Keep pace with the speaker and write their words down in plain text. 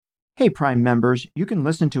Hey, Prime members, you can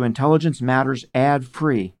listen to Intelligence Matters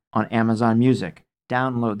ad-free on Amazon Music.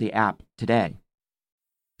 Download the app today.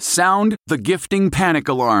 Sound the gifting panic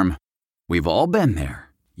alarm. We've all been there.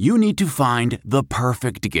 You need to find the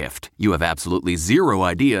perfect gift. You have absolutely zero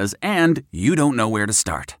ideas and you don't know where to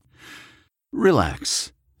start.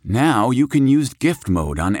 Relax. Now you can use gift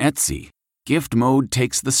mode on Etsy. Gift mode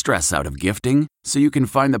takes the stress out of gifting so you can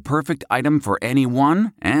find the perfect item for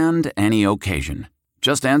anyone and any occasion.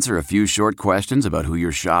 Just answer a few short questions about who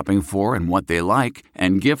you're shopping for and what they like,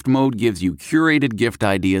 and Gift Mode gives you curated gift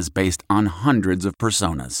ideas based on hundreds of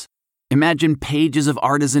personas. Imagine pages of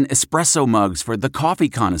artisan espresso mugs for the coffee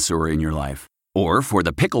connoisseur in your life, or for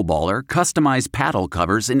the pickleballer, customized paddle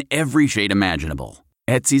covers in every shade imaginable.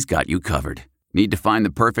 Etsy's got you covered. Need to find the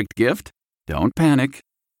perfect gift? Don't panic.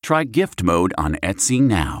 Try Gift Mode on Etsy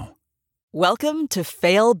now. Welcome to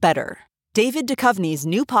Fail Better, David Duchovny's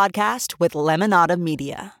new podcast with Lemonada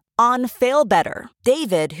Media. On Fail Better,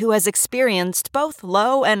 David, who has experienced both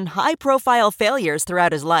low and high-profile failures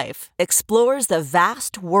throughout his life, explores the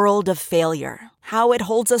vast world of failure, how it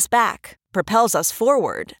holds us back, propels us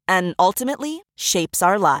forward, and ultimately shapes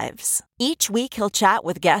our lives. Each week he'll chat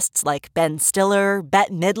with guests like Ben Stiller,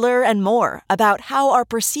 Bette Midler, and more about how our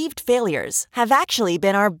perceived failures have actually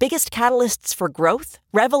been our biggest catalysts for growth,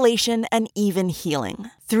 revelation, and even healing.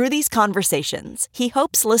 Through these conversations, he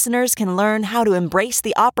hopes listeners can learn how to embrace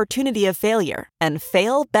the opportunity of failure and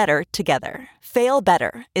fail better together. Fail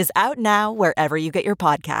Better is out now wherever you get your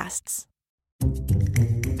podcasts.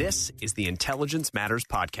 This is the Intelligence Matters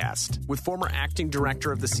Podcast with former acting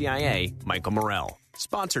director of the CIA, Michael Morell.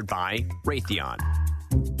 Sponsored by Raytheon.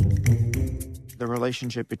 The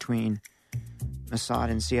relationship between Mossad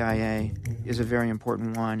and CIA is a very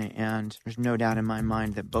important one, and there's no doubt in my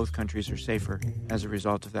mind that both countries are safer as a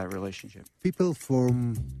result of that relationship. People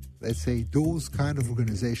from, let's say, those kind of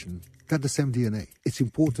organizations got the same DNA. It's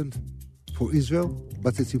important for Israel,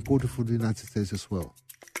 but it's important for the United States as well.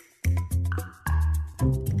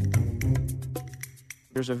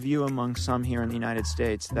 There's a view among some here in the United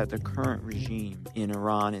States that the current regime in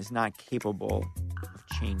Iran is not capable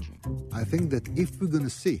of changing. I think that if we're going to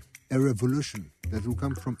see a revolution that will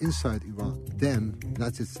come from inside Iran, then the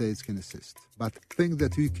United States can assist. But think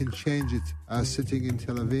that we can change it sitting in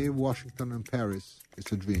Tel Aviv, Washington, and Paris,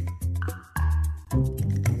 it's a dream.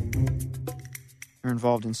 You're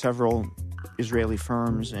involved in several Israeli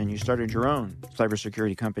firms, and you started your own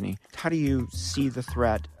cybersecurity company. How do you see the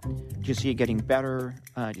threat? Do you see it getting better?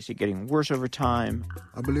 Do you see it getting worse over time?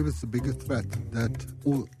 I believe it's the biggest threat that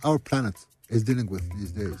all our planet is dealing with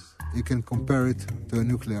these days. You can compare it to a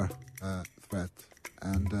nuclear threat.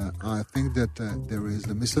 And I think that there is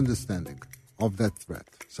a misunderstanding of that threat.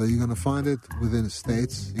 So you're going to find it within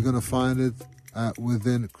states. You're going to find it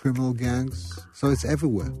within criminal gangs. So it's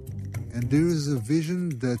everywhere. And there is a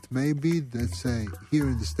vision that maybe, let's say, here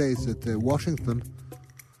in the States, that Washington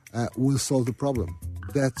will solve the problem.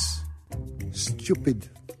 That's stupid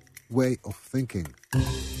way of thinking.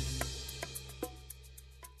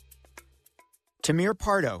 Tamir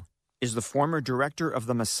Pardo is the former director of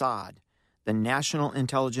the Mossad, the National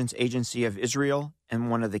Intelligence Agency of Israel, and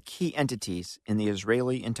one of the key entities in the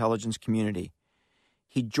Israeli intelligence community.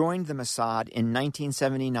 He joined the Mossad in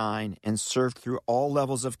 1979 and served through all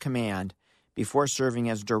levels of command before serving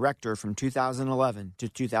as director from 2011 to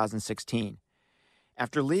 2016.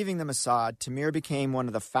 After leaving the Mossad, Tamir became one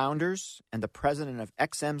of the founders and the president of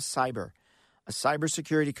XM Cyber, a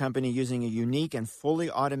cybersecurity company using a unique and fully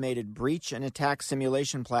automated breach and attack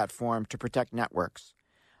simulation platform to protect networks.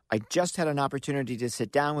 I just had an opportunity to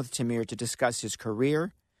sit down with Tamir to discuss his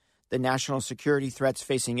career, the national security threats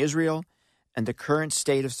facing Israel, and the current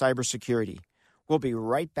state of cybersecurity. We'll be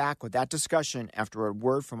right back with that discussion after a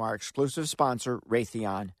word from our exclusive sponsor,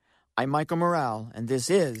 Raytheon. I'm Michael Morell, and this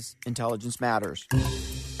is Intelligence Matters.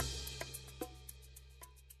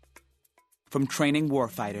 From training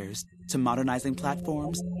warfighters, to modernizing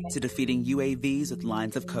platforms, to defeating UAVs with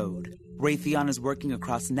lines of code, Raytheon is working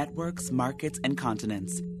across networks, markets, and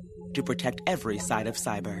continents to protect every side of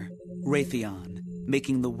cyber. Raytheon,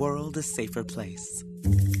 making the world a safer place.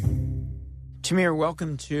 Tamir,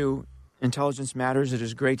 welcome to Intelligence Matters. It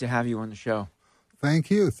is great to have you on the show. Thank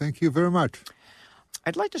you. Thank you very much.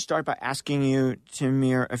 I'd like to start by asking you,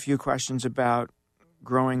 Tamir, a few questions about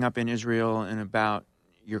growing up in Israel and about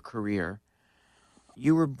your career.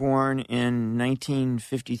 You were born in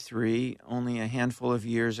 1953, only a handful of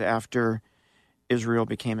years after Israel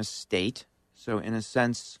became a state. So in a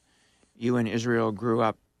sense, you and Israel grew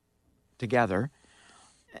up together.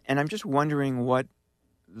 And I'm just wondering what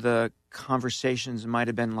the conversations might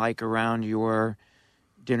have been like around your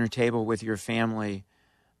dinner table with your family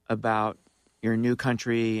about your new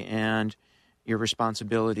country and your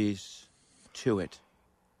responsibilities to it?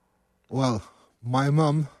 Well, my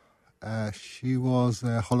mom, she was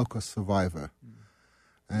a Holocaust survivor,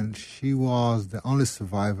 and she was the only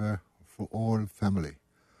survivor for all family.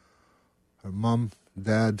 Her mom,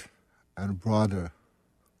 dad, and brother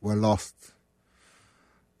were lost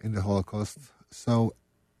in the Holocaust. So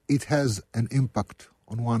it has an impact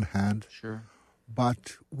on one hand, Sure.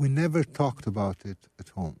 but we never talked about it at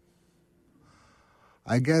home.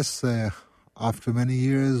 I guess after many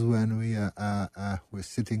years when we were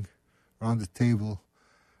sitting around the table,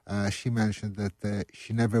 she mentioned that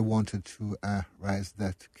she never wanted to raise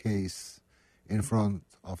that case in front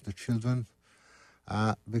of the children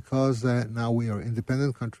because now we are an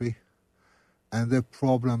independent country and the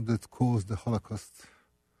problem that caused the Holocaust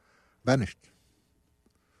vanished.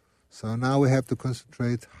 So now we have to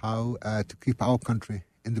concentrate how to keep our country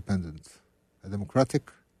independent, a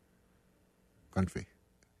democratic country,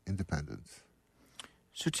 independent.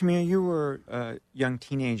 So, Tamir, you were a young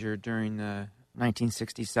teenager during the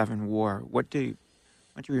 1967 war. What do you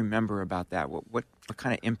remember about that? What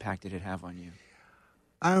kind of impact did it have on you?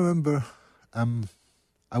 I remember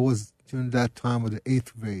I was during that time of the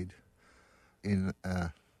 8th grade in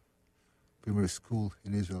primary school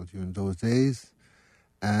in Israel during those days.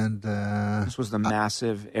 And this was the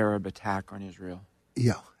massive Arab attack on Israel.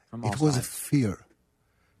 Yeah, from all it was sides. a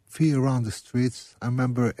fear around the streets. I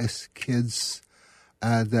remember as kids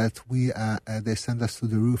that they sent us to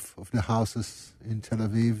the roof of the houses in Tel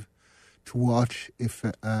Aviv to watch if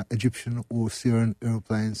Egyptian or Syrian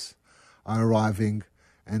airplanes are arriving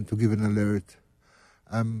and to give an alert.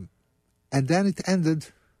 And then it ended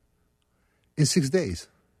in 6 days.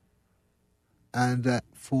 And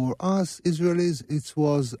for us Israelis, it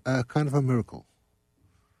was kind of a miracle.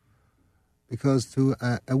 Because to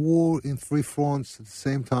a war in 3 fronts at the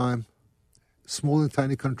same time, small and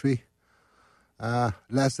tiny country,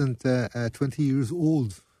 less than 20 years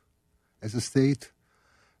old as a state,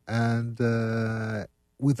 and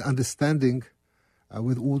with understanding,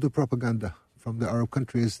 with all the propaganda from the Arab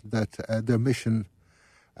countries that their mission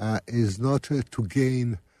is not to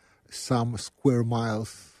gain some square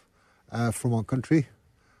miles from one country,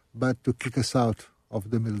 but to kick us out of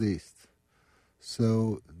the Middle East.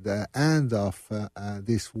 So the end of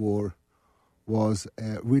this war was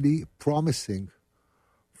really promising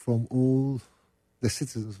from all the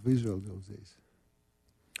citizens of Israel those days.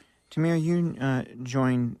 Tamir, you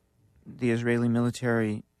joined the Israeli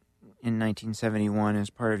military in 1971 as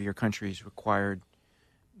part of your country's required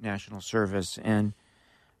national service. And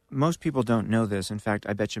most people don't know this. In fact,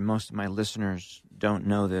 I bet you most of my listeners don't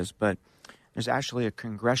know this, but there's actually a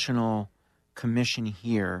congressional commission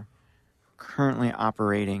here currently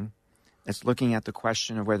operating that's looking at the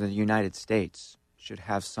question of whether the United States should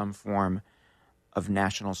have some form of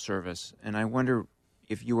national service. And I wonder,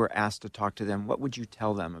 if you were asked to talk to them, what would you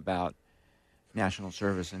tell them about national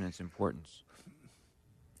service and its importance?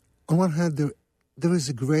 On one hand, there is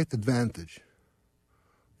a great advantage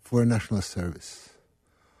for national service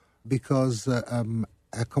because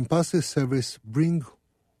a compulsory service brings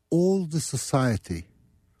all the society,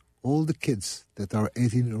 all the kids that are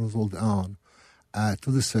 18 years old on,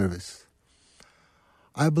 to the service.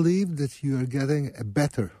 I believe that you are getting a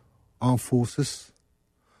better armed forces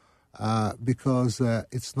because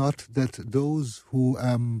it's not that those who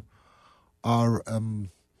are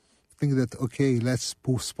think that, okay, let's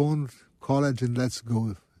postpone college and let's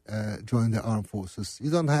go join the armed forces. You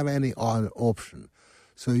don't have any other option.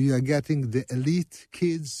 So you are getting the elite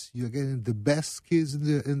kids, you are getting the best kids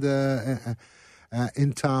in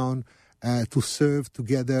town to serve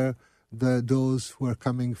together those who are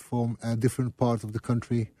coming from a different part of the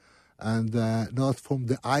country and not from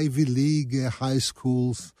the Ivy League high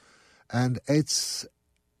schools. And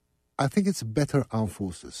I think it's better armed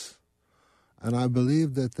forces. And I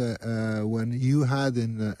believe that when you had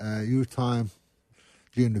in your time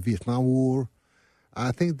during the Vietnam War,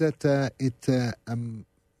 I think that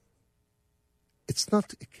it's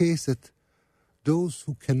not a case that those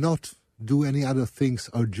who cannot do any other things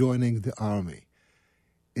are joining the army.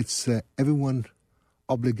 It's everyone's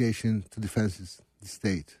obligation to defend the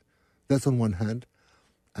state. That's on one hand.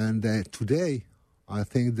 And today, I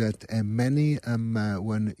think that many,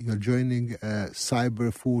 when you're joining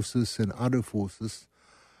cyber forces and other forces,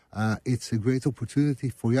 it's a great opportunity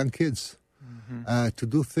for young kids to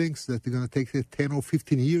do things that they're going to take 10 or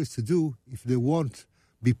 15 years to do if they want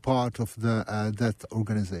be part of that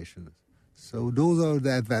organization. So those are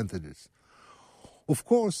the advantages. Of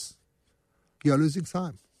course, you're losing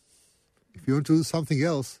time. If you want to do something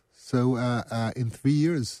else, so in 3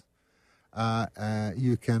 years,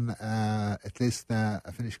 you can at least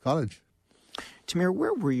finish college. Tamir,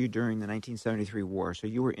 where were you during the 1973 war? So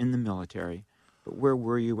you were in the military, but where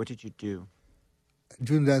were you? What did you do?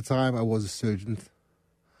 During that time, I was a surgeon.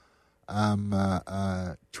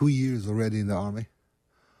 2 years already in the army.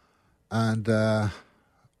 And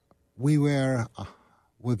we were,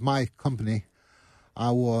 with my company,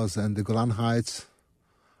 I was in the Golan Heights.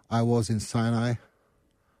 I was in Sinai.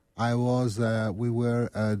 We were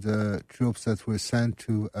the troops that were sent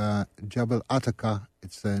to Jabal Ataka.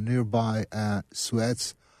 It's nearby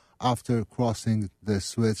Suez, after crossing the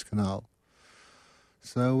Suez Canal.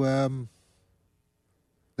 So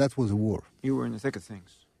that was a war. You were in the thick of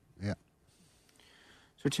things. Yeah.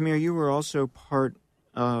 So, Tamir, you were also part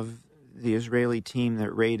of the Israeli team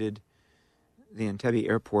that raided the Entebbe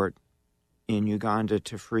airport in Uganda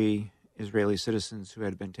to free Israeli citizens who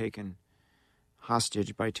had been taken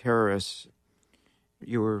hostage by terrorists.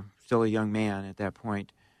 You were still a young man at that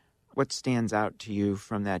point. What stands out to you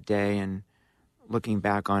from that day, and looking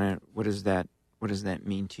back on it, what does that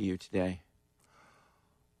mean to you today?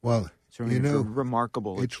 Well,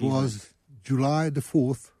 remarkable it achievement. was July the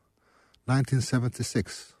 4th,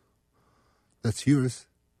 1976. That's yours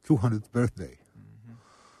 200th birthday.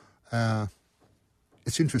 Mm-hmm.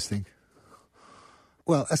 It's interesting.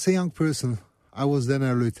 Well, as a young person, I was then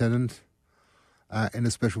a lieutenant in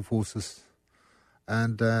the Special Forces.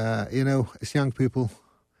 And, as young people,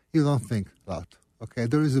 you don't think a lot. Okay,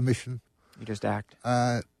 there is a mission. You just act.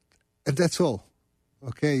 And that's all.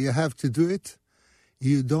 Okay, you have to do it.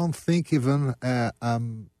 You don't think even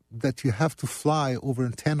that you have to fly over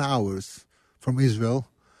 10 hours from Israel.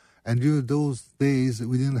 And during those days,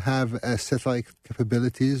 we didn't have satellite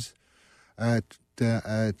capabilities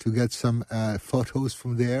to get some photos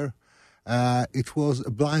from there. It was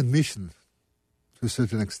a blind mission to a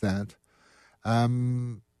certain extent.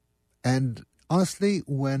 And honestly,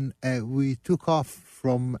 when we took off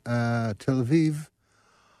from Tel Aviv,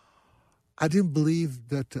 I didn't believe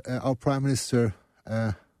that our Prime Minister,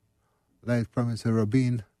 late Prime Minister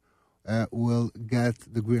Rabin, will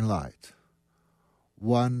get the green light.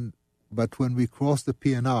 But when we crossed the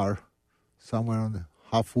PNR, somewhere on the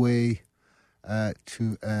halfway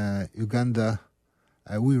to Uganda,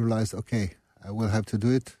 we realized, okay, we'll have to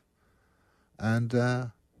do it. And,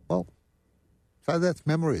 so that's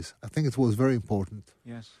memories. I think it was very important.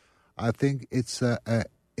 Yes. I think it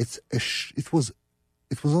was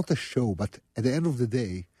not a show, but at the end of the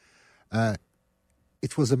day,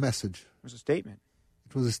 it was a message. It was a statement.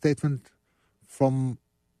 It was a statement from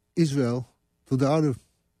Israel to the other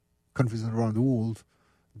countries around the world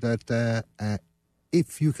that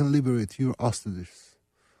if you can liberate your hostages,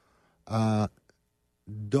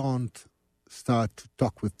 don't start to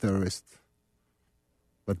talk with terrorists,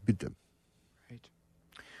 but beat them. Right.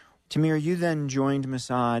 Tamir, you then joined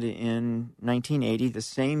Mossad in 1980, the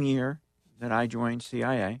same year that I joined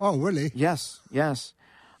CIA. Oh, really? Yes.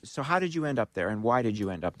 So how did you end up there, and why did you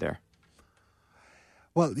end up there?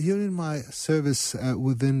 Well, during my service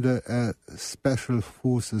within the Special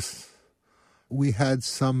Forces, we had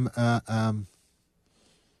some,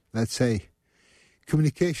 let's say,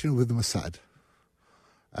 communication with the Mossad,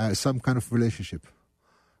 some kind of relationship.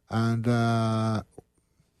 And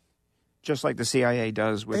just like the CIA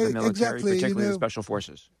does with the military, exactly, particularly the Special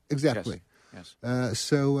Forces. Exactly. Yes.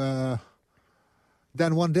 So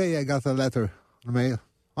then one day I got a letter on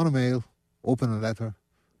a mail, open a letter,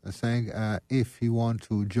 saying if you want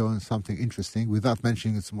to join something interesting, without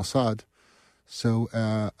mentioning it's Mossad. So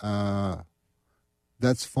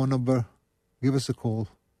that's phone number, give us a call.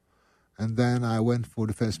 And then I went for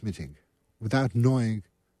the first meeting, without knowing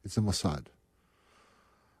it's a Mossad.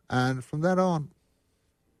 And from that on,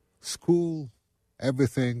 school,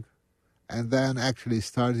 everything, and then actually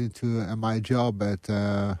started to my job at,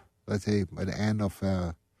 let's say, by the end of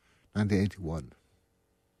 1981.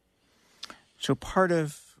 So part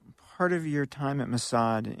of your time at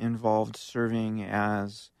Mossad involved serving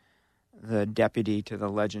as the deputy to the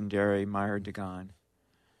legendary Meir Dagan,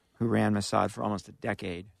 who ran Mossad for almost a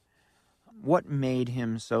decade. What made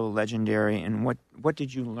him so legendary, and what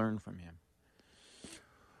did you learn from him?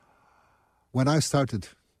 When I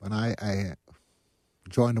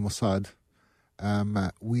joined the Mossad,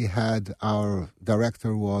 we had our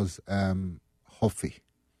director was Hofi.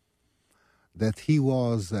 That he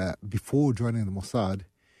was, before joining the Mossad,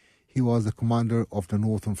 he was the commander of the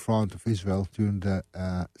Northern Front of Israel during the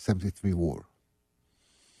 73 war.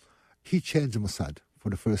 He changed the Mossad for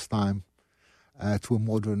the first time to a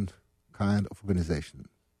modern kind of organization.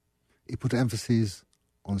 He put emphasis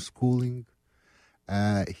on schooling.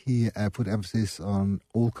 He put emphasis on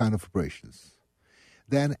all kind of operations.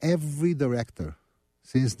 then every director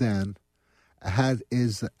since then had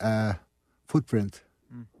his footprint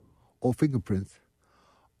or fingerprint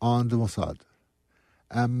on the Mossad.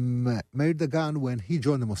 Meir Dagan, when he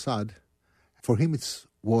joined the Mossad, for him it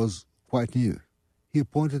was quite new. He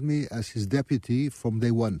appointed me as his deputy from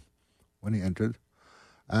day one when he entered.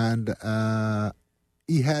 And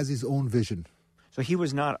he has his own vision. So he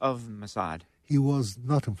was not of Mossad? He was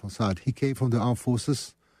not of Mossad. He came from the armed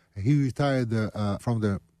forces. He retired from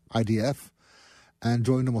the IDF and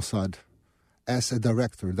joined the Mossad as a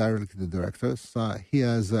director, directly the director. So he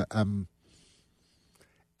has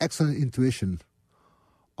excellent intuition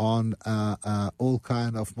on all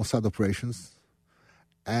kind of Mossad operations.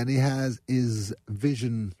 And he has his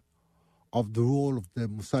vision of the role of the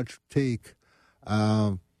Mossad should take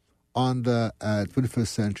on the 21st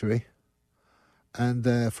century.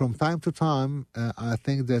 And from time to time, I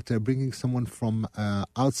think that bringing someone from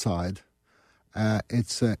outside,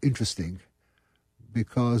 it's interesting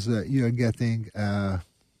because you're getting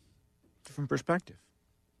different perspective.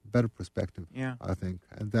 Better perspective, yeah. I think.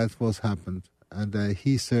 And that's what's happened. And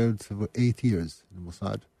he served for 8 years in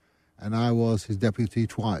Mossad, and I was his deputy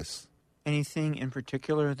twice. Anything in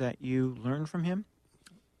particular that you learned from him?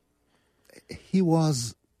 He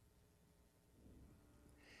was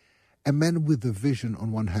a man with a vision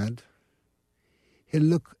on one hand. He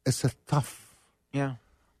looked as a tough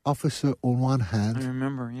officer on one hand. I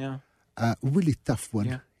remember, yeah. A really tough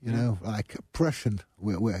one, you know, like Prussian,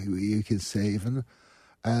 where you can say even.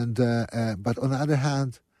 And but on the other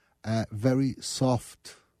hand, very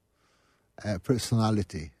soft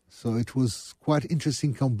personality. So it was quite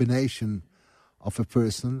interesting combination of a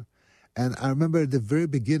person. And I remember at the very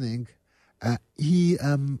beginning, he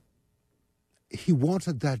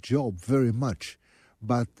wanted that job very much.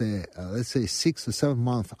 But let's say 6 or 7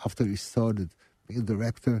 months after he started being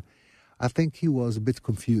director, I think he was a bit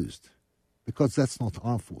confused because that's not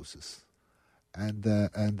armed forces. And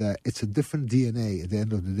it's a different DNA at the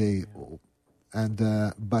end of the day.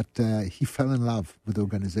 But he fell in love with the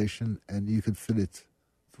organization, and you could feel it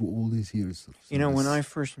through all these years. You know, when I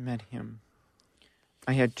first met him,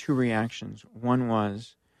 I had 2 reactions. One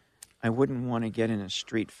was, I wouldn't want to get in a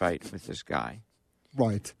street fight with this guy.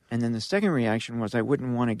 Right. And then the second reaction was, I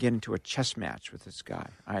wouldn't want to get into a chess match with this guy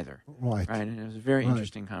either. Right. Right, and it was a very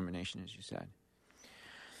interesting combination, as you said.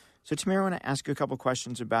 So, Tamir, I want to ask you a couple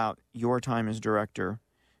questions about your time as director,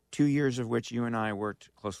 2 years of which you and I worked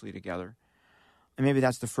closely together. And maybe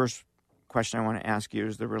that's the first question I want to ask you,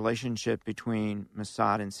 is the relationship between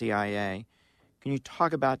Mossad and CIA. Can you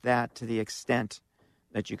talk about that to the extent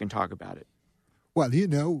that you can talk about it? Well, you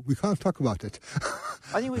know, we can't talk about it.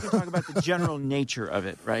 I think we can talk about the general nature of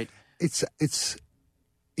it, right? It's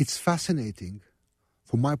fascinating,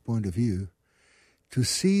 from my point of view, to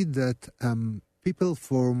see that people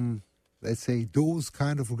from, let's say, those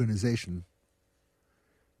kind of organization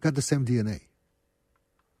got the same DNA.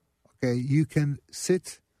 Okay, you can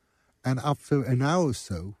sit, and after an hour or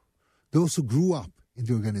so, those who grew up in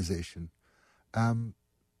the organization are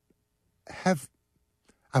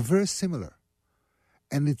very similar,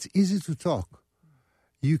 and it's easy to talk.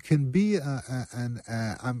 You can be,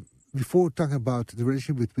 before talking about the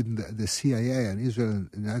relationship between the CIA and Israel and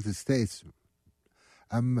the United States,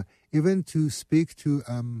 even to speak to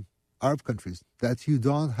Arab countries that you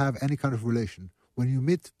don't have any kind of relation. When you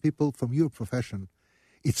meet people from your profession,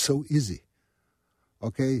 it's so easy.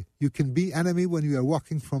 Okay, you can be enemy when you are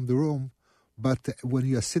walking from the room, but when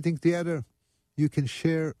you are sitting together, you can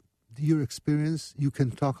share your experience, you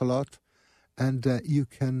can talk a lot, and you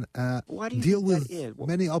can deal with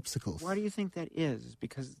many obstacles. Why do you think that is?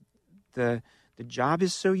 Because the job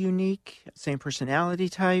is so unique, same personality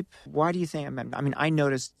type. Why do you think? I mean, I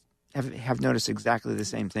have noticed exactly the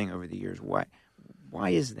same thing over the years. Why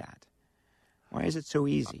is that? Why is it so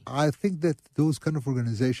easy? I think that those kind of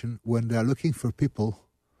organizations, when they are looking for people,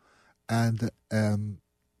 and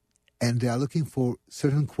they are looking for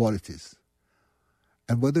certain qualities,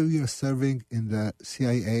 and whether you are serving in the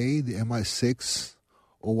CIA, the MI6,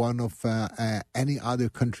 or one of any other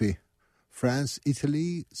country, France,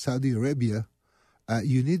 Italy, Saudi Arabia,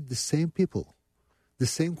 you need the same people, the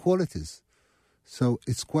same qualities. So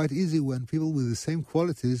it's quite easy when people with the same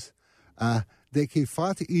qualities, they can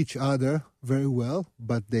fight each other very well,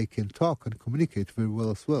 but they can talk and communicate very well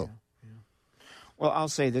as well. Yeah. Well, I'll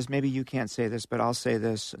say this. Maybe you can't say this, but I'll say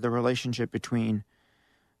this. The relationship between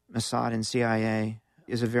Mossad and CIA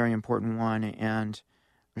is a very important one, and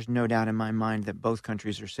there's no doubt in my mind that both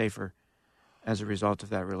countries are safer as a result of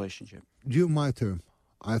that relationship. During my term,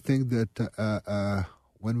 I think that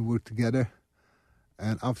when we work together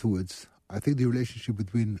and afterwards, I think the relationship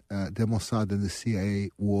between the Mossad and the CIA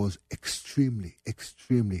was extremely,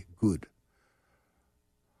 extremely good.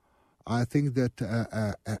 I think that,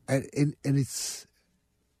 and it's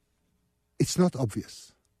not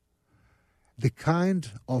obvious. The kind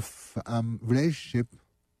of relationship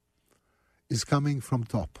is coming from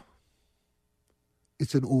top.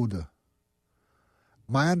 It's an order.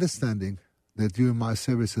 My understanding that during my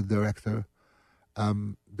service as director,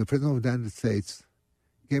 the President of the United States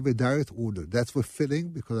gave a direct order. That's for filling,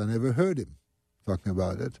 because I never heard him talking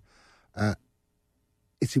about it.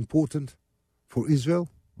 It's important for Israel,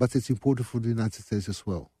 but it's important for the United States as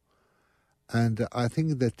well. And I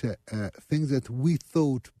think that things that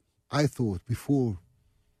I thought before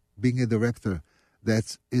being a director,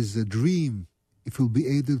 that is a dream if we'll be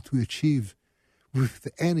able to achieve with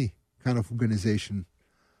any kind of organization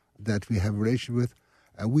that we have a relation with,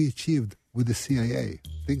 we achieved with the CIA,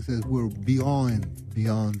 things that were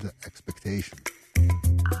beyond expectation.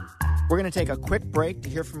 We're going to take a quick break to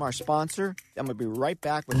hear from our sponsor, then we'll be right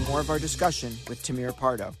back with more of our discussion with Tamir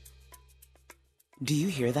Pardo. Do you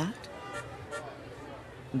hear that?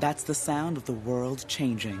 That's the sound of the world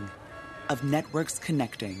changing, of networks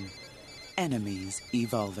connecting, enemies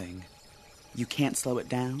evolving. You can't slow it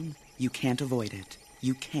down, you can't avoid it,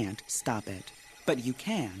 you can't stop it, but you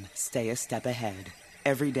can stay a step ahead.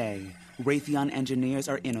 Every day, Raytheon engineers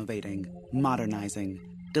are innovating, modernizing,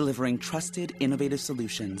 delivering trusted, innovative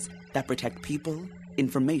solutions that protect people,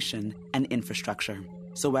 information, and infrastructure.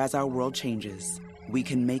 So as our world changes, we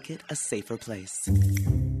can make it a safer place.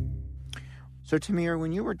 So, Tamir,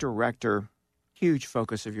 when you were director, huge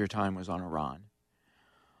focus of your time was on Iran.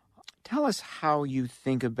 Tell us how you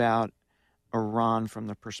think about Iran from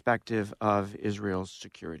the perspective of Israel's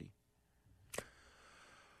security.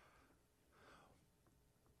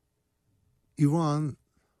 Iran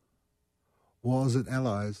was an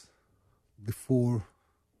ally before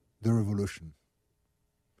the revolution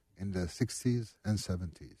in the 60s and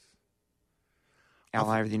 70s.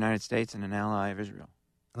 Ally of the United States and an ally of Israel.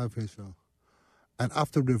 I think so. And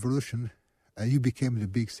after the revolution, you became the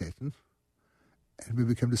big Satan, and we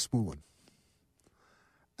became the small one.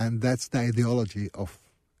 And that's the ideology of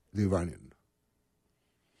the Iranian.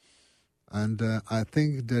 And I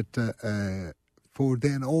think that for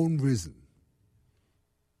their own reason,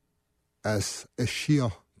 as a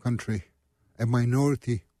Shia country, a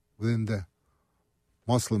minority within the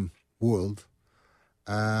Muslim world,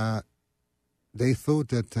 they thought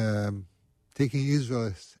that taking Israel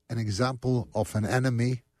as an example of an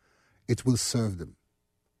enemy, it will serve them.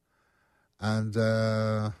 And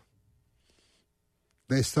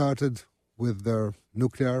they started with their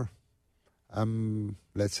nuclear,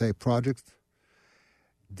 let's say, project.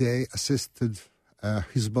 They assisted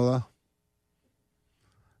Hezbollah.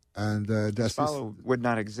 And Hezbollah would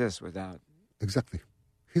not exist without. Exactly.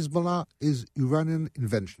 Hezbollah is Iranian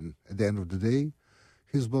invention at the end of the day.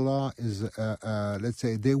 Hezbollah is, let's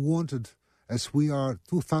say, they wanted, as we are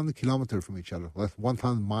 2,000 kilometers from each other, like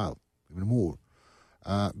 1,000 miles, even more,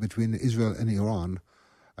 between Israel and Iran.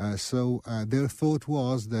 So their thought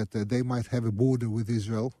was that they might have a border with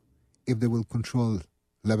Israel if they will control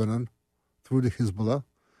Lebanon through the Hezbollah,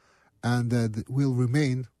 and will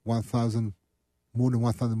remain more than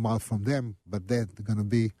 1,000 miles from them, but they're going to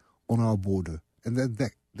be on our border. And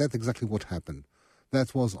that's exactly what happened.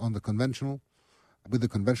 That was on the conventional, with the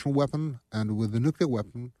conventional weapon and with the nuclear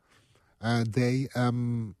weapon. They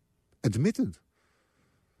admitted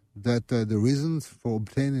that the reasons for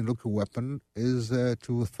obtaining a nuclear weapon is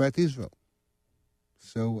to threat Israel.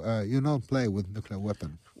 So you don't play with nuclear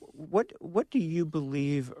weapon. What do you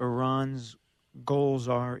believe Iran's goals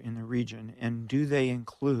are in the region, and do they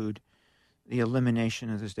include the elimination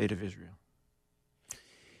of the State of Israel?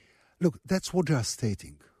 Look, that's what they are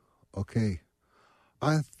stating, okay?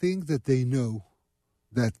 I think that they know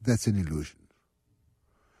that that's an illusion.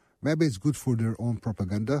 Maybe it's good for their own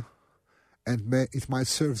propaganda, and it might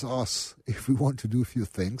serve us if we want to do a few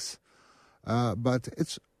things. But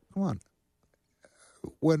come on.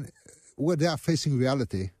 When they are facing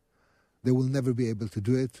reality, they will never be able to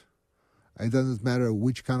do it. It doesn't matter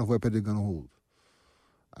which kind of weapon they're going to hold.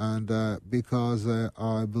 And because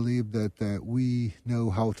I believe that we know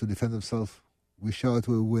how to defend ourselves. We showed it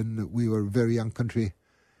when we were a very young country.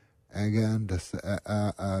 Again,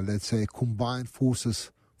 let's say combined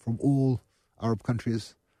forces from all Arab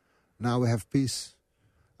countries. Now we have peace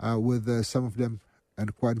with some of them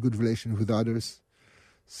and quite good relations with others.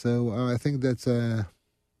 So I think that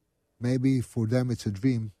maybe for them it's a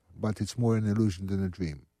dream, but it's more an illusion than a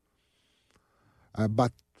dream.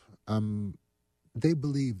 But they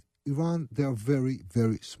believe, Iran, they are very,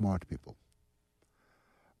 very smart people.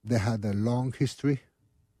 They had a long history.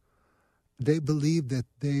 They believe that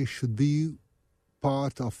they should be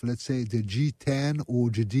part of, let's say, the G10 or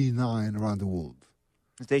the G9 around the world.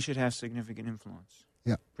 They should have significant influence.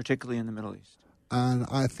 Yeah. Particularly in the Middle East. And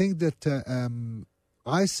I think that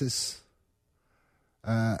ISIS,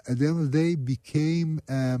 at the end of the day, became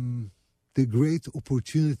the great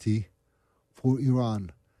opportunity for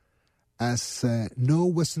Iran, as no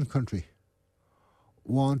Western country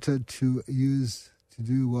wanted to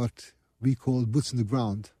do what we call boots on the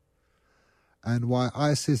ground. And why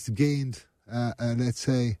ISIS gained, let's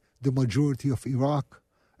say, the majority of Iraq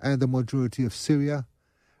and the majority of Syria,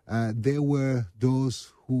 they were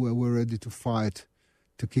those who were ready to fight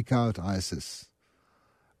to kick out ISIS.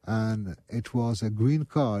 And it was a green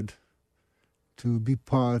card to be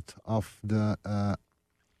part of the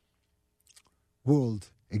world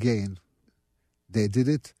again. They did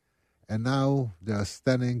it, and now they are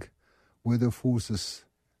standing with the forces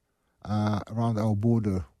around our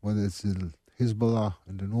border, whether it's in Hezbollah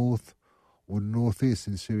in the north or the northeast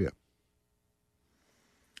in Syria.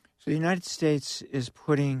 So the United States is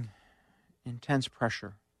putting intense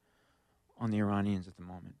pressure on the Iranians at the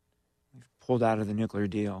moment. We've pulled out of the nuclear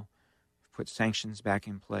deal. We've put sanctions back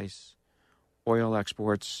in place. Oil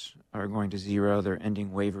exports are going to zero. They're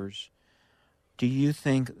ending waivers. Do you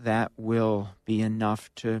think that will be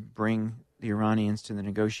enough to bring the Iranians to the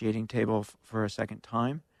negotiating table for a second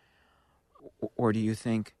time? Or do you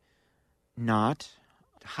think not?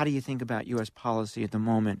 How do you think about U.S. policy at the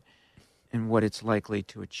moment and what it's likely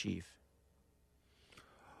to achieve?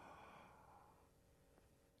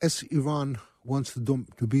 As Iran wants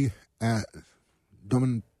to be a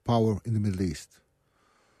dominant power in the Middle East,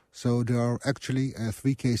 so there are actually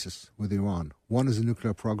 3 cases with Iran. One is a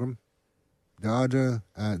nuclear program. The other,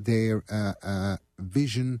 their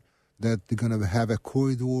vision that they're going to have a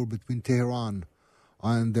corridor between Tehran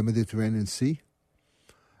and the Mediterranean Sea.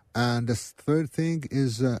 And the third thing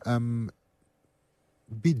is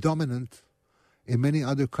be dominant in many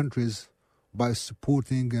other countries by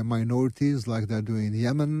supporting minorities like they're doing in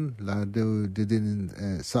Yemen, like they did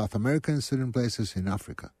in South America and certain places in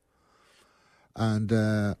Africa. And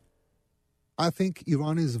I think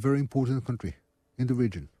Iran is a very important country in the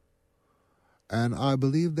region. And I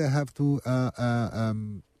believe they have to,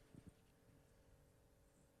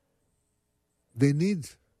 they need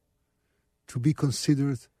to be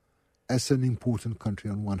considered as an important country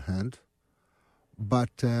on one hand,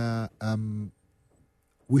 but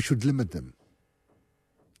we should limit them.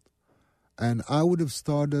 And I would have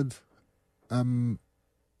started in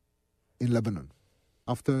Lebanon.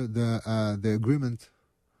 After the agreement,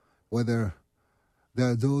 whether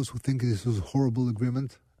there are those who think this was a horrible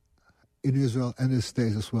agreement, in Israel and the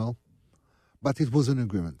States as well, but it was an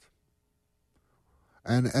agreement.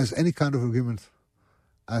 And as any kind of agreement,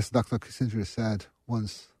 as Dr. Kissinger said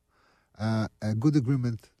once, a good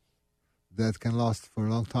agreement that can last for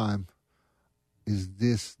a long time is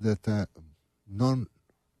this, that none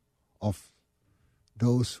of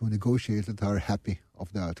those who negotiated are happy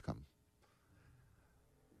of the outcome.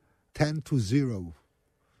 10-0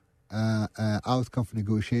 outcome of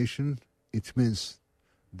negotiation, it means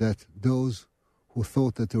that those who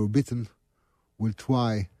thought that they were beaten will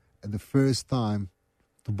try at the first time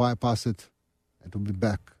to bypass it and to be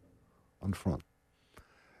back on front.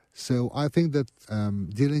 So I think that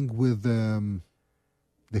dealing with the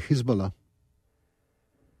Hezbollah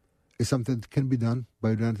is something that can be done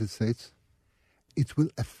by the United States. It will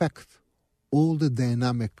affect all the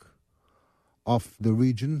dynamic of the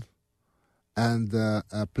region and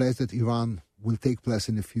a place that Iran will take place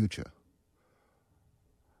in the future.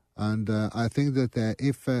 And I think that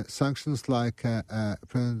if sanctions like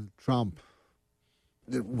President Trump,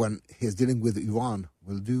 when he's dealing with Iran,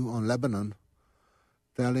 will do on Lebanon,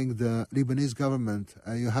 telling the Lebanese government,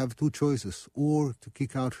 you have 2 choices, or to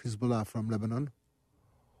kick out Hezbollah from Lebanon,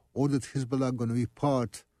 or that Hezbollah going to be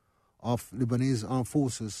part of Lebanese armed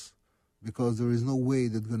forces, because there is no way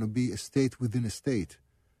there's going to be a state within a state.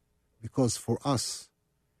 Because for us,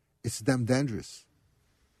 it's damn dangerous.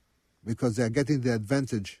 Because they're getting the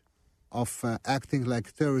advantage of acting like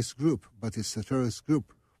a terrorist group, but it's a terrorist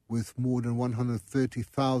group with more than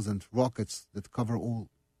 130,000 rockets that cover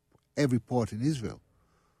every port in Israel.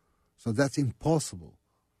 So that's impossible.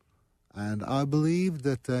 And I believe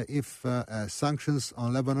that if sanctions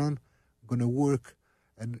on Lebanon are going to work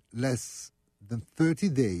in less than 30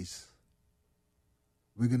 days,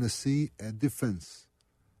 we're going to see a difference,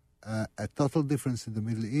 a total difference in the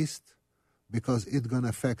Middle East, because it's going to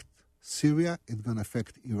affect Syria, it's going to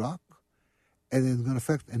affect Iraq, and it's going to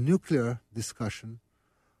affect a nuclear discussion,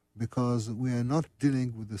 because we are not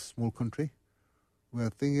dealing with a small country. We are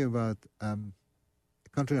thinking about a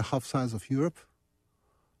country half size of Europe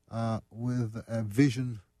with a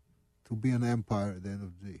vision to be an empire at the end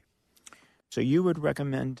of the day. So you would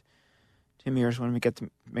recommend, Tamir, I just want to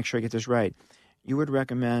make sure I get this right, you would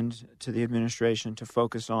recommend to the administration to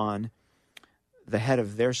focus on the head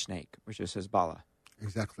of their snake, which is Hezbollah.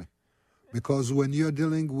 Exactly. Because when you're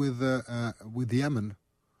dealing with Yemen,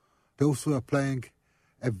 those who are playing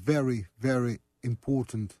a very, very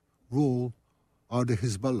important role are the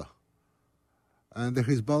Hezbollah. And the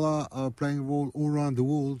Hezbollah are playing a role all around the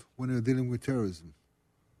world when you're dealing with terrorism.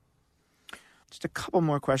 Just a couple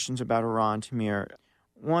more questions about Iran, Tamir.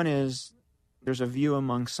 One is, there's a view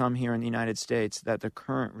among some here in the United States that the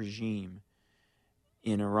current regime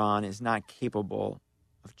in Iran is not capable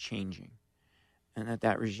of changing, and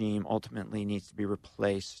that regime ultimately needs to be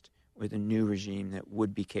replaced with a new regime that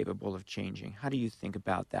would be capable of changing. How do you think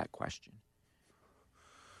about that question?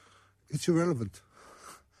 It's irrelevant.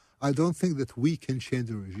 I don't think that we can change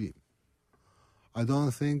the regime. I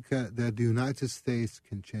don't think that the United States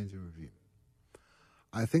can change the regime.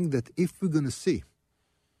 I think that if we're going to see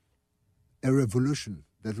a revolution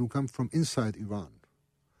that will come from inside Iran,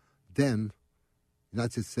 then the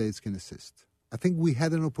United States can assist. I think we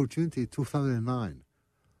had an opportunity in 2009.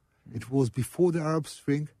 It was before the Arab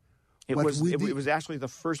Spring. It was actually the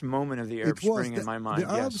first moment of the Arab Spring in my mind.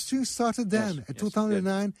 The Arab Spring started then, in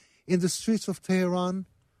 2009, in the streets of Tehran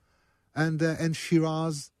and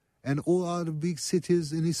Shiraz and all other big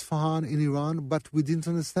cities in Isfahan in Iran, but we didn't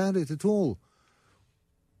understand it at all.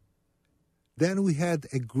 Then we had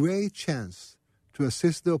a great chance to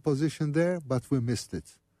assist the opposition there, but we missed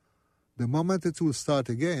it. The moment it will start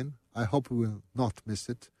again, I hope we will not miss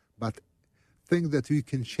it, but think that we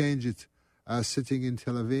can change it sitting in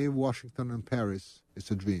Tel Aviv, Washington, and Paris.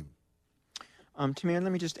 It's a dream. Tamir,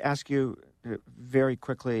 let me just ask you very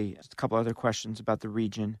quickly just a couple other questions about the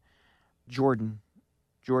region. Jordan's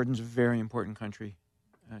a very important country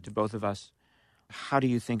to both of us. How do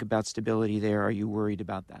you think about stability there? Are you worried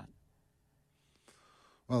about that?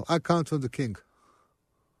 Well, I count on the king.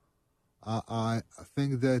 I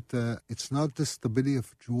think that it's not the stability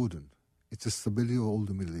of Jordan, it's the stability of all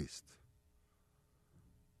the Middle East.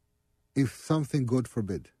 If something, God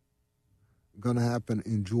forbid, going to happen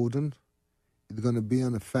in Jordan, it's going to be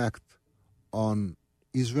an effect on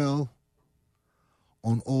Israel,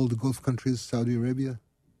 on all the Gulf countries, Saudi Arabia,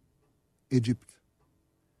 Egypt,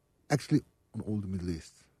 actually on all the Middle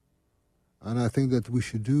East. And I think that we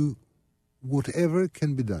should do whatever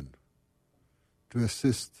can be done to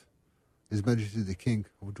assist His Majesty the King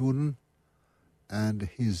of Jordan and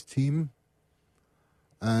his team.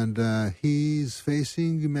 And he's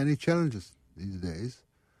facing many challenges these days.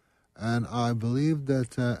 And I believe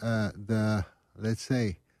that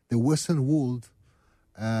the Western world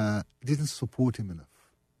didn't support him enough.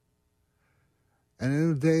 And at the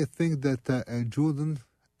end of the day, I think that Jordan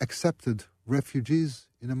accepted refugees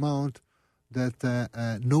in an amount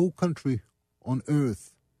that no country on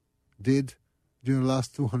earth did during the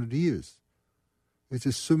last 200 years. It's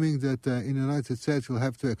assuming that in the United States we'll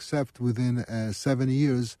have to accept within 7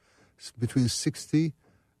 years between 60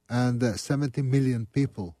 and 70 million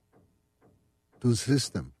people to the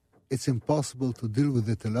system. It's impossible to deal with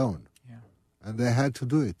it alone. Yeah. And they had to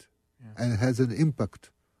do it. Yeah. And it has an impact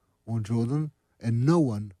on Jordan, and no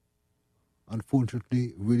one,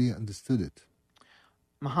 unfortunately, really understood it.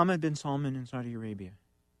 Mohammed bin Salman in Saudi Arabia.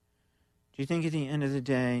 Do you think at the end of the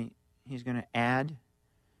day he's going to add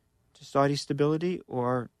to Saudi stability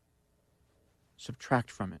or subtract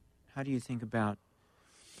from it? How do you think about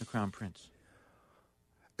the Crown Prince?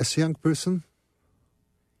 As a young person,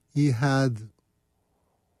 he had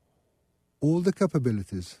all the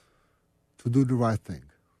capabilities to do the right thing.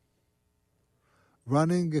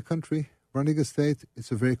 Running a country, running a state,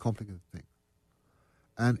 it's a very complicated thing.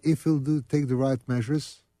 And if he'll take the right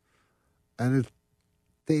measures and he'll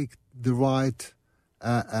take the right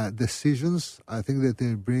decisions, I think that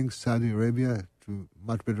they bring Saudi Arabia to a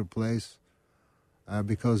much better place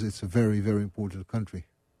because it's a very, very important country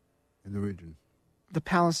in the region. The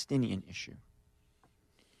Palestinian issue.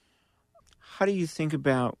 How do you think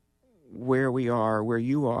about where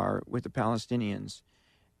you are with the Palestinians,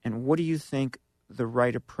 and what do you think the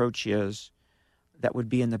right approach is that would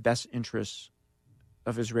be in the best interests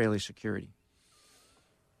of Israeli security?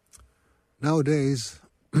 Nowadays,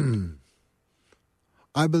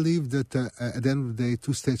 I believe that at the end of the day,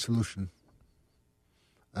 two-state solution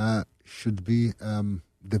should be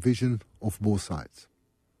the vision of both sides.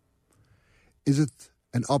 Is it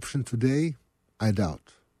an option today? I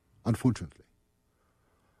doubt, unfortunately.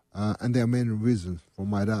 And there are many reasons for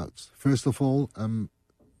my doubts. First of all,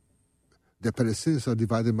 the Palestinians are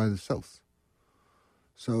divided by themselves.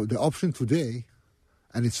 So the option today,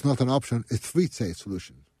 and it's not an option, a three-state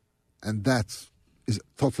solution. And that is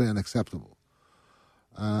totally unacceptable.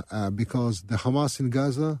 Because the Hamas in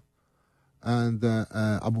Gaza and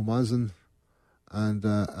Abu Mazen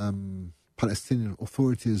and Palestinian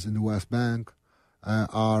authorities in the West Bank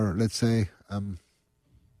are, let's say,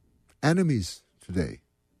 enemies today.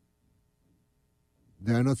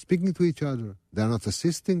 They are not speaking to each other. They are not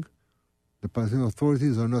assisting. The Palestinian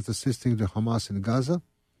authorities are not assisting the Hamas in Gaza.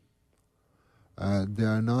 They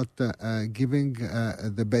are not giving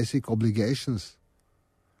the basic obligations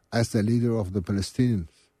as the leader of the Palestinians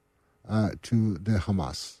to the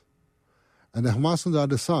Hamas. And the Hamas on the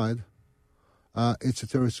other side, it's a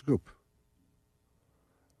terrorist group.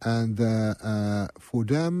 And for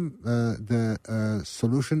them, the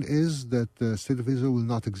solution is that the State of Israel will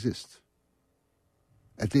not exist.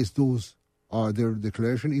 At least those are their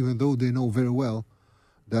declaration, even though they know very well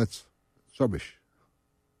that's rubbish.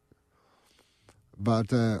 But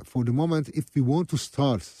for the moment, if we want to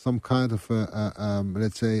start some kind of,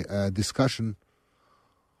 let's say, discussion,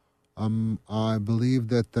 I believe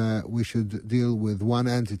that we should deal with one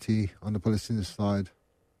entity on the Palestinian side.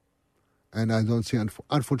 And I don't see,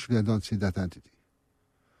 unfortunately, I don't see that entity.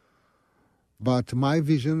 But my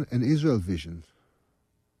vision and Israel's vision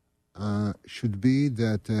should be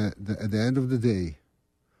that at the end of the day,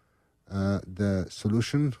 the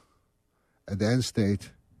solution at the end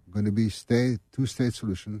state going to be two-state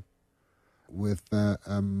solution with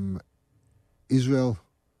Israel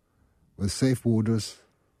with safe borders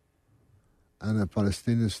and a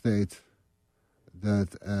Palestinian state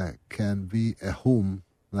that can be a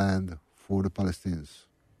homeland for the Palestinians.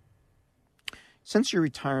 Since your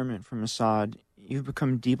retirement from Mossad, you've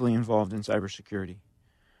become deeply involved in cybersecurity.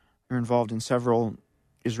 You're involved in several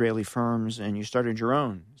Israeli firms, and you started your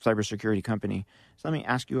own cybersecurity company. So let me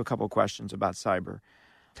ask you a couple of questions about cyber.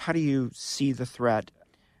 How do you see the threat?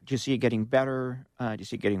 Do you see it getting better? Do you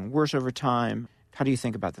see it getting worse over time? How do you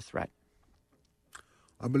think about the threat?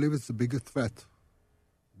 I believe it's the biggest threat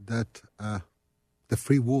that the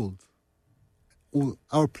free world, all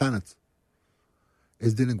our planet,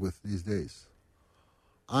 is dealing with these days.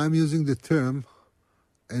 I'm using the term,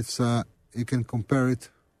 it's you can compare it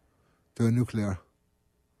to a nuclear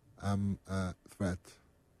threat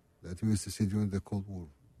that we used to see during the Cold War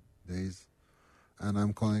days. And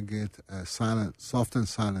I'm calling it soft and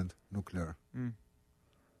silent nuclear.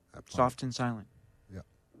 Soft and silent. Yeah.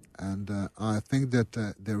 And I think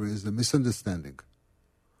that there is a misunderstanding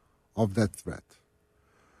of that threat.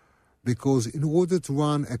 Because in order to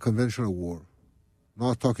run a conventional war,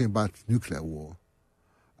 not talking about nuclear war,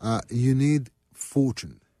 you need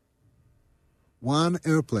fortune. One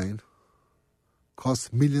airplane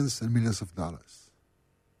costs millions and millions of dollars.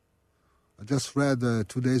 I just read 2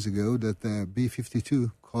 days ago that the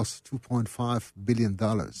B-52 costs $2.5 billion.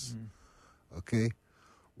 Okay?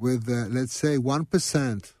 With, let's say,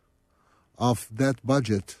 1% of that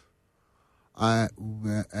budget,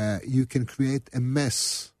 you can create a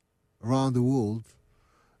mess around the world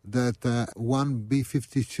that one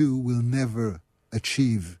B-52 will never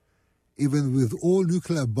achieve, even with all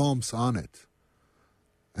nuclear bombs on it.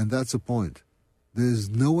 And that's the point. There is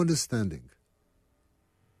no understanding.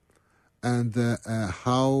 And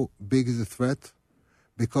how big is the threat?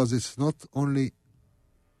 Because it's not only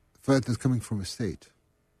a threat that's coming from a state.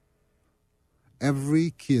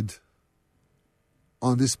 Every kid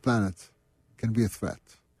on this planet can be a threat.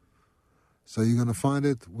 So you're going to find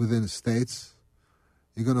it within states.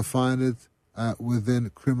 You're going to find it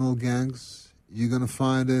within criminal gangs. You're going to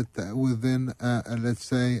find it within, let's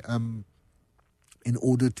say, in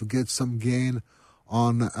order to get some gain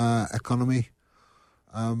on economy.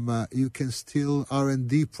 You can steal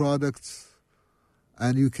R&D products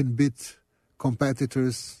and you can beat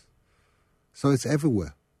competitors. So it's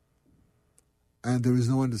everywhere. And there is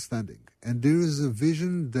no understanding. And there is a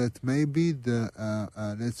vision that maybe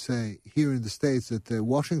let's say here in the States that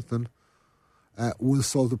Washington will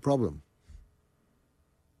solve the problem.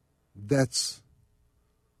 That's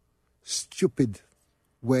stupid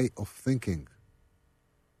way of thinking.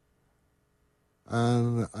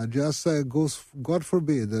 And I just God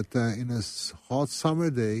forbid that in a hot summer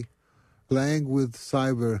day, playing with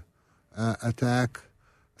cyber attack,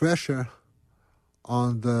 pressure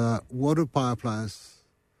on the water pipelines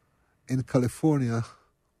in California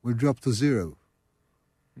will drop to zero.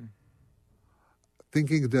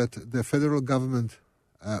 Thinking that the federal government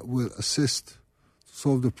will assist to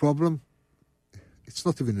solve the problem, it's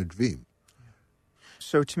not even a dream.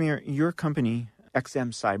 So, Tamir, your company,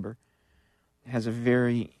 XM Cyber, has a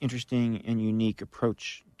very interesting and unique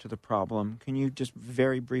approach to the problem. Can you just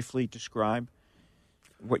very briefly describe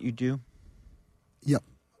what you do? Yeah.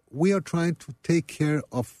 We are trying to take care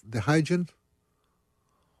of the hygiene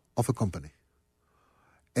of a company.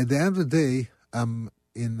 At the end of the day,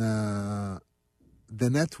 in the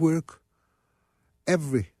network,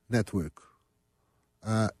 every network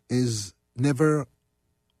is never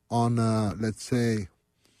on, let's say,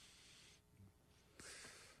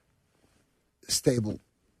 stable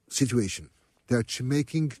situation. They're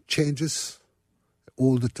making changes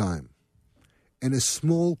all the time. In a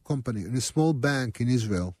small company, in a small bank in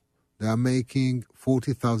Israel, they are making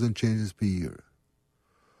 40,000 changes per year.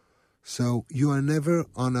 So you are never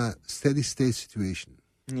on a steady state situation.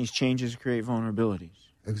 And these changes create vulnerabilities.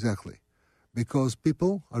 Exactly. Because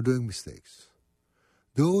people are doing mistakes.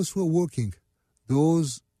 Those who are working,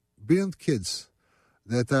 those brilliant kids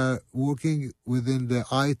that are working within the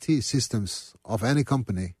IT systems of any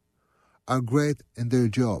company are great in their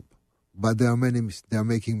job, but they are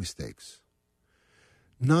making mistakes.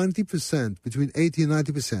 90%, between 80 and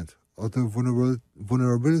 90% of the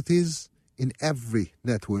vulnerabilities in every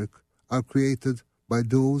network are created by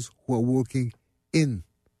those who are working in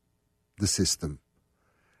the system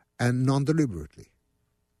and non-deliberately.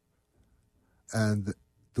 And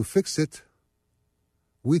to fix it,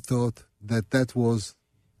 we thought that was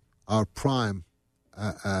our prime,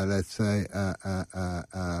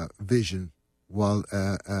 vision while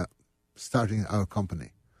starting our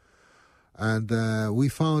company. And we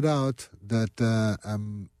found out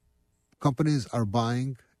that companies are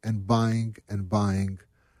buying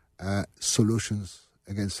solutions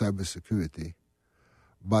against cybersecurity,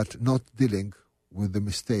 but not dealing with the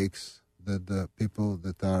mistakes that the people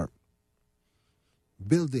that are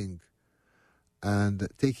building and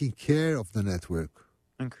taking care of the network.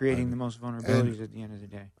 And creating the most vulnerabilities at the end of the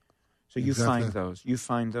day. So you exactly.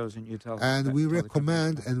 find those and you tell them. And we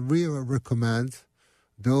recommend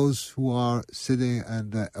those who are sitting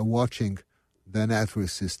and watching the network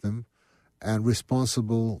system and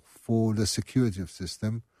responsible for the security of the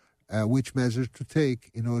system, which measures to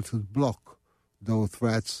take in order to block those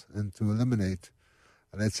threats and to eliminate,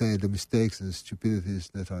 let's say, the mistakes and the stupidities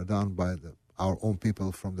that are done by our own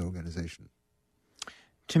people from the organization.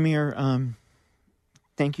 Tamir,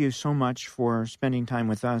 thank you so much for spending time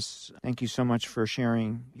with us. Thank you so much for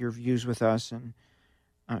sharing your views with us and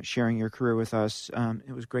sharing your career with us.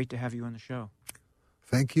 It was great to have you on the show.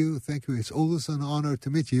 Thank you. It's always an honor to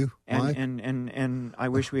meet you, Mike. And I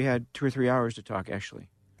wish we had 2 or 3 hours to talk, actually.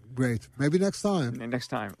 Great. Maybe next time. Next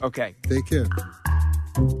time. Okay. Take care.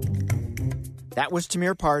 That was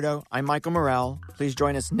Tamir Pardo. I'm Michael Morell. Please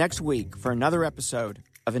join us next week for another episode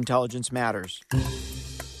of Intelligence Matters.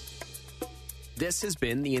 This has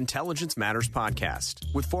been the Intelligence Matters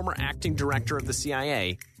podcast with former acting director of the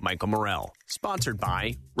CIA, Michael Morell. Sponsored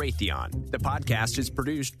by Raytheon. The podcast is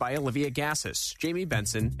produced by Olivia Gassis, Jamie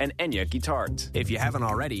Benson, and Enya Guitart. If you haven't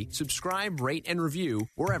already, subscribe, rate, and review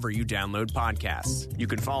wherever you download podcasts. You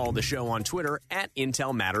can follow the show on Twitter at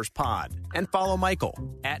Intel Matters Pod and follow Michael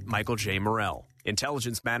at Michael J. Morell.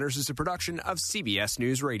 Intelligence Matters is a production of CBS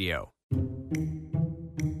News Radio.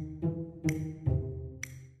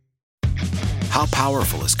 How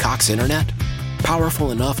powerful is Cox Internet?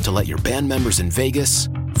 Powerful enough to let your band members in Vegas,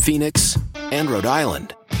 Phoenix, and Rhode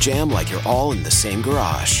Island jam like you're all in the same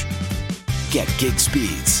garage. Get gig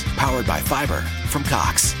speeds powered by fiber from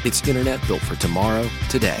Cox. It's internet built for tomorrow,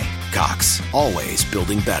 today. Cox, always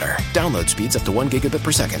building better. Download speeds up to 1 gigabit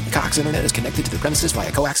per second. Cox Internet is connected to the premises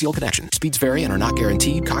via coaxial connection. Speeds vary and are not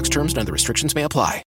guaranteed. Cox terms and other restrictions may apply.